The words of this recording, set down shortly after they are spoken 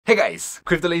Hey guys,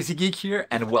 Chris the Lazy Geek here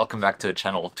and welcome back to the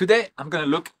channel. Today I'm gonna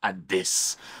look at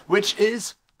this, which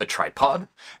is a tripod,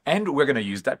 and we're gonna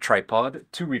use that tripod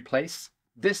to replace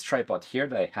this tripod here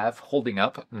that I have holding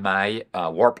up my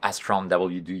Warp Astron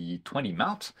WD-20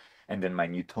 mount and then my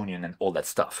Newtonian and all that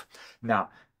stuff. Now,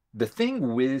 the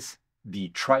thing with the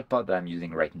tripod that I'm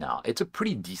using right now, it's a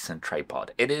pretty decent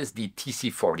tripod. It is the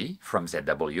TC40 from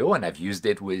ZWO, and I've used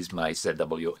it with my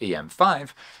ZWO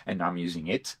AM5, and I'm using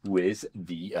it with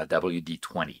the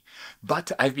WD-20.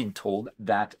 But I've been told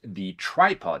that the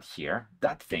tripod here,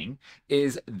 that thing,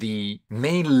 is the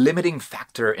main limiting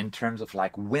factor in terms of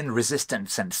like wind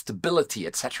resistance and stability,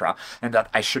 etc., and that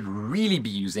I should really be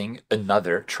using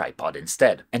another tripod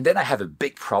instead. And then I have a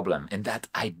big problem in that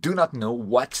I do not know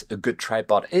what a good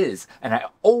tripod is. And I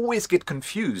always get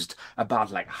confused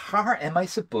about like, how am I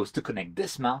supposed to connect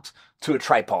this mount to a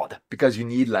tripod? Because you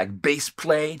need like base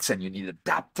plates and you need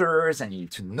adapters and you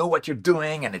need to know what you're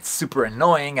doing, and it's super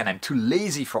annoying, and I'm too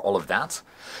lazy for all of that.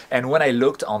 And when I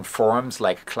looked on forums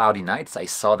like Cloudy Nights, I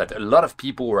saw that a lot of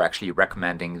people were actually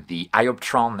recommending the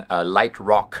Ioptron Light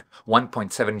Rock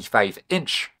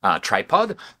 1.75-inch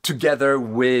tripod together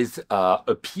with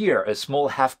a pier, a small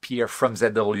half pier from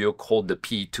ZWO called the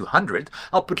P200.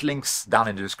 I'll put links down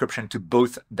in the description to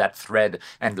both that thread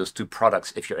and those two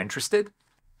products if you're interested.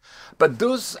 But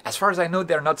those, as far as I know,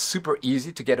 they're not super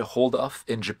easy to get a hold of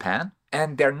in Japan,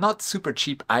 and they're not super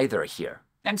cheap either here.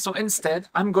 And so instead,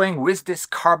 I'm going with this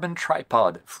carbon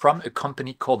tripod from a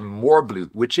company called Moreblue,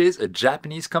 which is a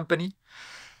Japanese company.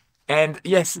 And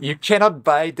yes, you cannot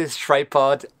buy this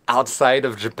tripod outside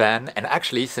of Japan. And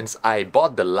actually, since I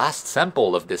bought the last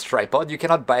sample of this tripod, you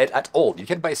cannot buy it at all. You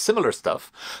can buy similar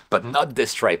stuff, but not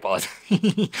this tripod.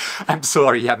 I'm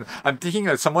sorry, I'm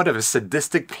taking somewhat of a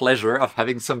sadistic pleasure of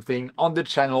having something on the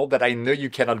channel that I know you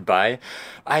cannot buy.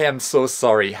 I am so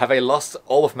sorry. Have I lost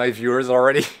all of my viewers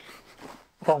already?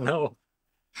 Oh no.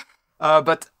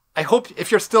 But I hope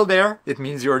if you're still there, it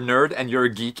means you're a nerd and you're a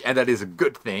geek, and that is a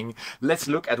good thing. Let's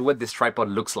look at what this tripod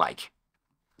looks like.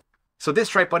 So this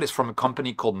tripod is from a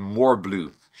company called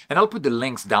Moreblue, and I'll put the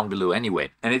links down below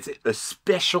anyway. And it's a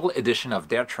special edition of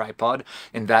their tripod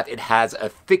in that it has a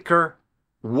thicker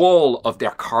wall of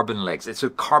their carbon legs. It's a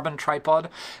carbon tripod,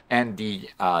 and the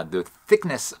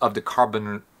thickness of the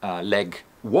carbon leg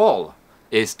wall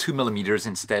is 2 millimeters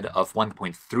instead of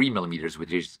 1.3 millimeters,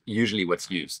 which is usually what's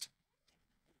used.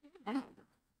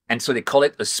 And so they call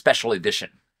it a special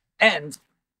edition. And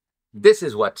this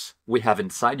is what we have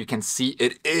inside. You can see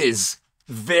it is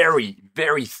very,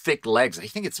 very thick legs. I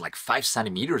think it's like 5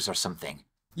 centimeters or something.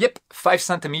 Yep, 5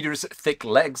 centimeters thick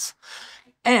legs.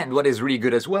 And what is really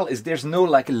good as well is there's no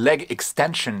like leg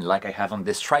extension like I have on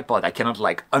this tripod. I cannot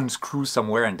like unscrew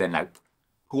somewhere and then I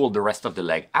pull the rest of the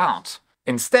leg out.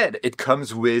 Instead, it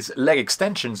comes with leg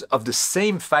extensions of the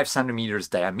same 5 centimeters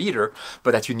diameter,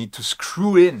 but that you need to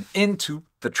screw into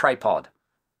the tripod.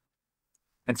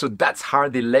 And so that's how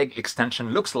the leg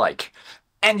extension looks like.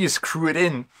 And you screw it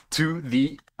in to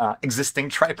the existing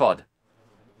tripod.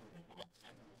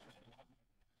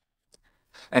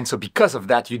 And so because of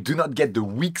that, you do not get the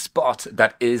weak spot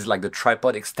that is like the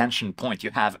tripod extension point. You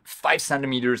have 5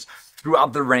 centimeters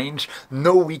throughout the range,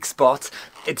 no weak spots.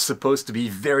 It's supposed to be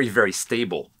very, very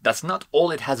stable. That's not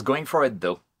all it has going for it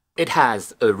though. It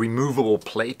has a removable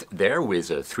plate there with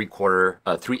a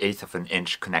 3/8 of an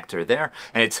inch connector there,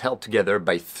 and it's held together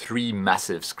by 3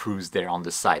 massive screws there on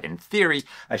the side. In theory,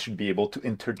 I should be able to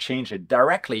interchange it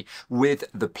directly with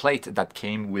the plate that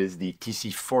came with the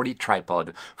TC40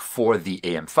 tripod for the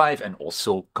AM5 and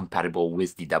also compatible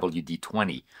with the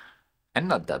WD-20. And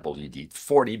not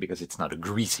WD-40 because it's not a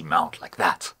greasy mount like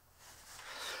that.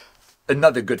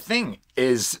 Another good thing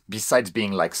is, besides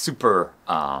being like super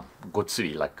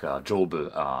gotsuri, like jobu,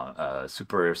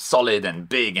 super solid and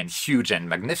big and huge and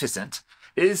magnificent,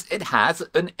 is it has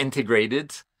an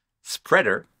integrated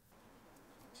spreader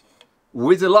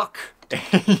with a lock.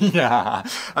 Yeah,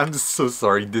 I'm so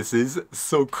sorry. This is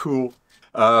so cool.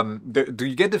 Do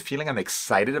you get the feeling I'm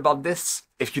excited about this?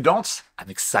 If you don't, I'm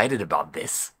excited about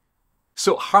this.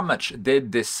 So how much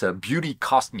did this beauty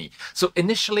cost me? So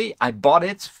initially I bought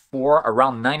it for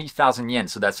around 90,000 yen.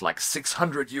 So that's like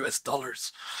 $600 US.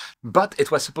 But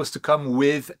it was supposed to come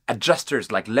with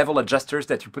adjusters, like level adjusters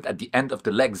that you put at the end of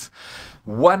the legs.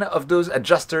 One of those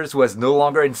adjusters was no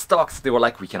longer in stock. So they were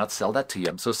like, we cannot sell that to you.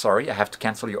 I'm so sorry. I have to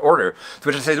cancel your order. To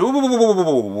which I said,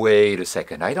 wait a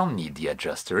second. I don't need the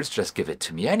adjusters. Just give it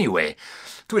to me anyway.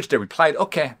 To which they replied,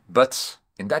 okay, but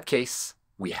in that case,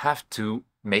 we have to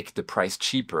make the price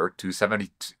cheaper to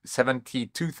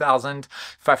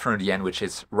 72,500 yen, which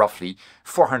is roughly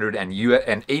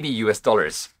 $480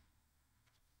 US.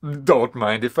 Don't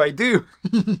mind if I do.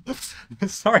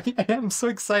 Sorry, I am so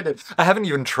excited. I haven't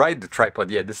even tried the tripod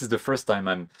yet. This is the first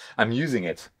time I'm using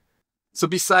it. So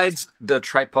besides the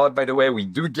tripod, by the way, we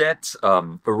do get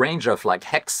a range of like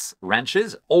hex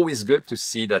wrenches. Always good to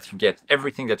see that you get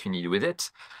everything that you need with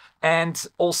it. And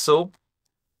also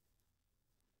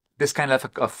this kind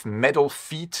of metal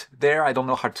feet there. I don't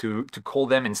know how to call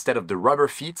them instead of the rubber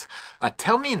feet.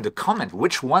 Tell me in the comment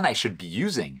which one I should be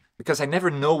using, because I never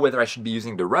know whether I should be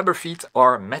using the rubber feet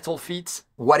or metal feet.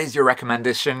 What is your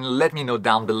recommendation? Let me know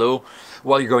down below.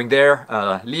 While you're going there,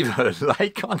 leave a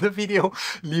like on the video,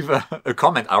 leave a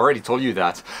comment. I already told you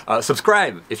that.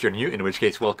 Subscribe if you're new, in which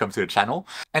case, welcome to the channel.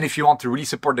 And if you want to really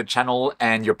support the channel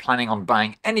and you're planning on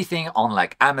buying anything on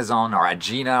like Amazon or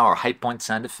Agena or High Point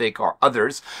Scientific or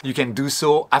others, you can do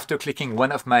so after clicking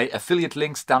one of my affiliate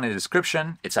links down in the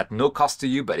description. It's at no cost to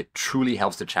you, but it truly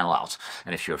helps the channel out.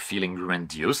 And if you're feeling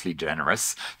grandiosely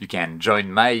generous, you can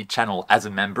join my channel as a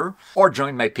member or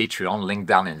join my Patreon, link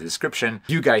down in the description.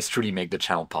 You guys truly make the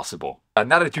channel possible.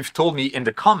 Now that you've told me in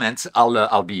the comments,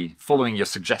 I'll be following your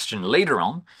suggestion later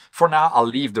on. For now, I'll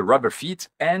leave the rubber feet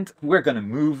and we're gonna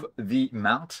move the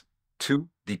mount to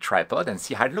the tripod and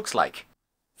see how it looks like.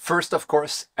 First, of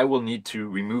course, I will need to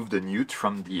remove the newt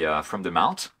from the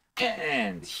mount.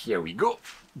 And here we go.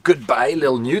 Goodbye,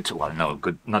 little newt. Well, no,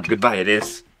 not goodbye, it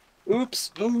is.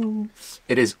 Oops. Ooh.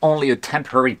 It is only a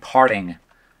temporary parting.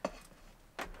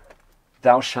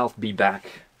 Thou shalt be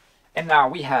back. And now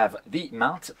we have the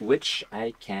mount, which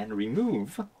I can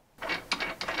remove.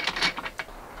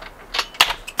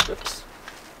 Oops.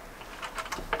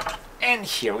 And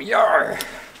here we are.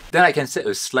 Then I can say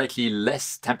a slightly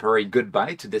less temporary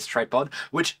goodbye to this tripod,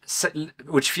 which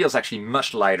feels actually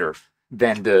much lighter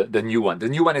than the new one. The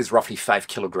new one is roughly 5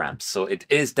 kilograms, so it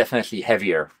is definitely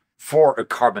heavier for a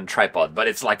carbon tripod, but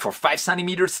it's like for 5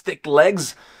 centimeters thick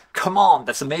legs. Come on,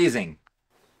 that's amazing.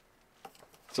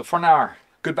 So for now,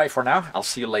 goodbye for now. I'll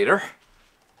see you later.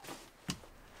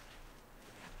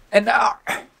 And now,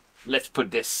 let's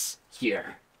put this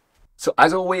here. So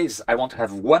as always, I want to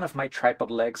have one of my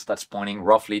tripod legs that's pointing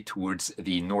roughly towards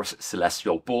the North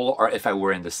Celestial Pole, or if I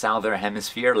were in the Southern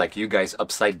Hemisphere, like you guys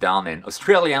upside down in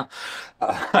Australia,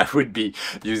 I would be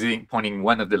pointing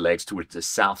one of the legs towards the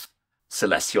South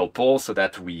Celestial Pole, so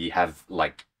that we have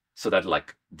the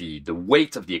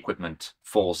weight of the equipment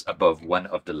falls above one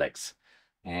of the legs.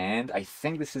 And I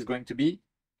think this is going to be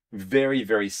very,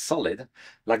 very solid.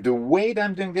 Like the way that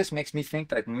I'm doing this makes me think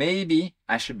that maybe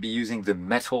I should be using the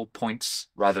metal points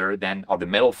rather than, or the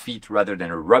metal feet rather than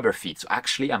a rubber feet. So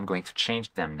actually I'm going to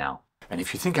change them now. And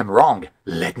if you think I'm wrong,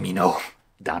 let me know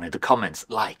down in the comments,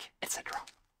 like, etc.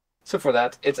 So for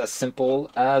that, it's as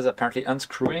simple as apparently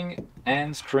unscrewing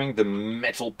and screwing the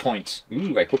metal point.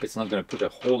 Ooh, I hope it's not going to put a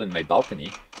hole in my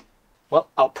balcony. Well,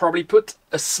 I'll probably put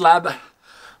a slab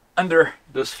under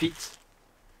those feet,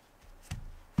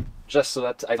 just so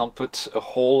that I don't put a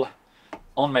hole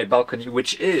on my balcony,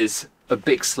 which is a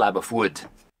big slab of wood.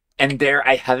 And there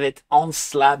I have it on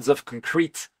slabs of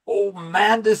concrete. Oh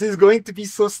man, this is going to be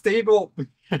so stable.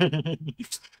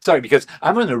 Sorry, because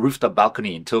I'm on a rooftop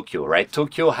balcony in Tokyo, right?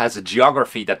 Tokyo has a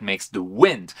geography that makes the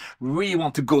wind really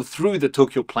want to go through the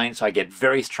Tokyo plane, so I get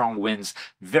very strong winds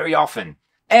very often.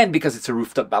 And because it's a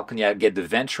rooftop balcony, I get the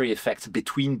venturi effect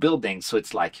between buildings, so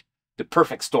it's like the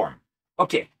perfect storm.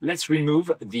 Okay, let's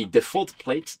remove the default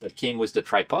plate that came with the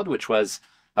tripod, which was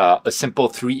a simple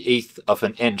 3/8 of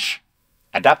an inch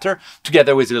adapter,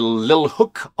 together with a little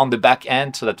hook on the back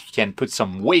end so that you can put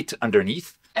some weight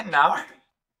underneath. And now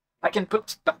I can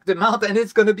put back the mount and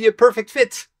it's going to be a perfect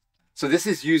fit. So this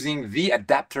is using the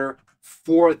adapter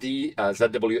for the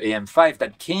ZWO AM5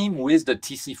 that came with the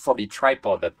TC40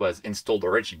 tripod that was installed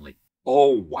originally.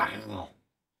 Oh, wow.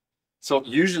 So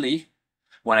usually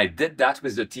when I did that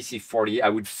with the TC40, I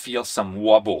would feel some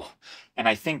wobble. And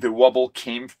I think the wobble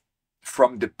came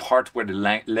from the part where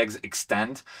the legs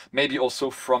extend, maybe also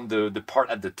from the part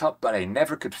at the top, but I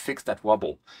never could fix that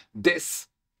wobble. This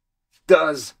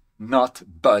does not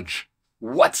budge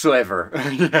whatsoever.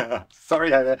 Yeah,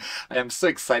 sorry, I am so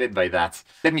excited by that.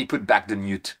 Let me put back the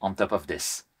newt on top of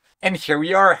this. And here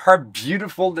we are. How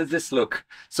beautiful does this look?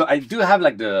 So I do have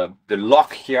like the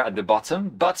lock here at the bottom,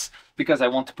 but because I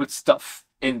want to put stuff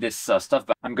in this stuff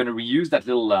bag, I'm going to reuse that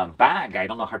little bag, I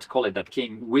don't know how to call it, that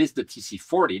came with the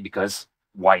TC40, because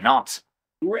why not?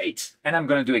 Great. And I'm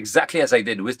going to do exactly as I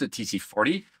did with the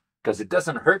TC40, because it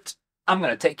doesn't hurt. I'm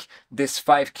going to take this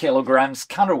 5 kilograms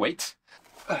counterweight.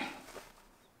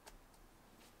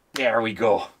 There we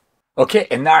go. Okay,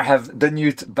 and now I have the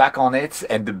newt back on it,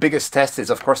 and the biggest test is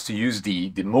of course to use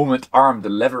the moment arm, the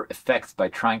lever effect, by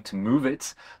trying to move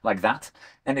it like that.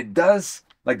 And it does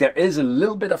Like there is a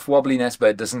little bit of wobbliness, but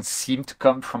it doesn't seem to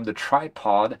come from the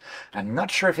tripod. I'm not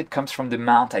sure if it comes from the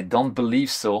mount. I don't believe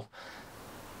so.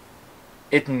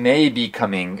 It may be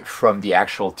coming from the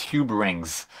actual tube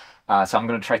rings. So I'm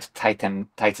going to try to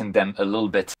tighten them a little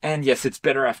bit. And yes, it's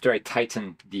better after I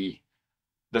tighten the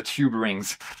tube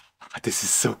rings. This is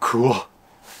so cool.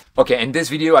 Okay, in this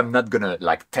video, I'm not gonna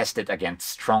like test it against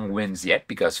strong winds yet,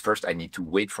 because first I need to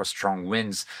wait for strong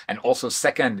winds. And also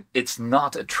second, it's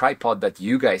not a tripod that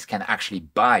you guys can actually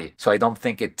buy. So I don't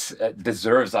think it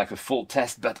deserves like a full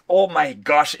test, but oh my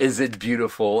gosh, is it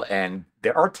beautiful. And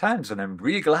there are times when I'm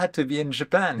really glad to be in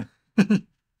Japan.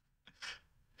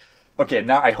 Okay,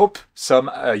 now I hope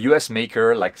some US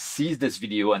maker like sees this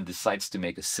video and decides to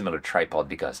make a similar tripod,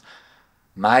 because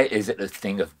my, is it a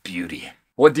thing of beauty.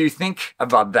 What do you think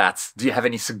about that? Do you have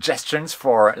any suggestions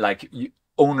for like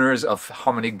owners of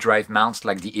harmonic drive mounts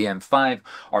like the AM5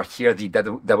 or here the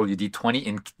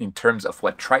WD-20 in terms of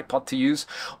what tripod to use?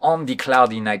 On the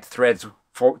Cloudy Night threads,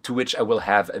 to which I will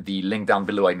have the link down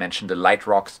below. I mentioned the Light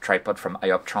Rocks tripod from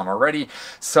Ioptron already.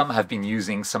 Some have been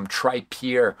using some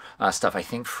tri-pier stuff, I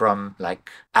think from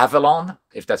like Avalon,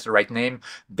 if that's the right name.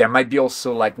 There might be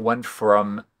also like one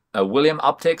from William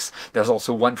Optics. There's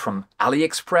also one from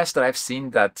AliExpress that I've seen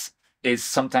that is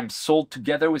sometimes sold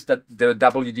together with the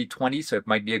WD-20, so it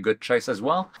might be a good choice as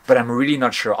well. But I'm really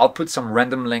not sure. I'll put some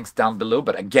random links down below,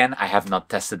 but again, I have not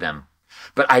tested them.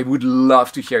 But I would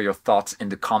love to hear your thoughts in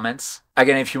the comments.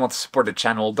 Again, if you want to support the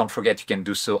channel, don't forget you can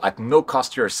do so at no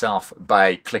cost to yourself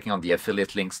by clicking on the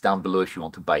affiliate links down below if you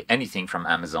want to buy anything from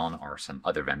Amazon or some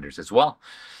other vendors as well.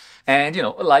 And, you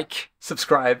know, like,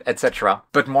 subscribe, etc.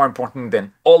 But more important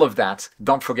than all of that,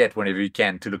 don't forget whenever you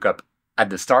can to look up at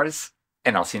the stars,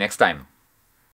 and I'll see you next time.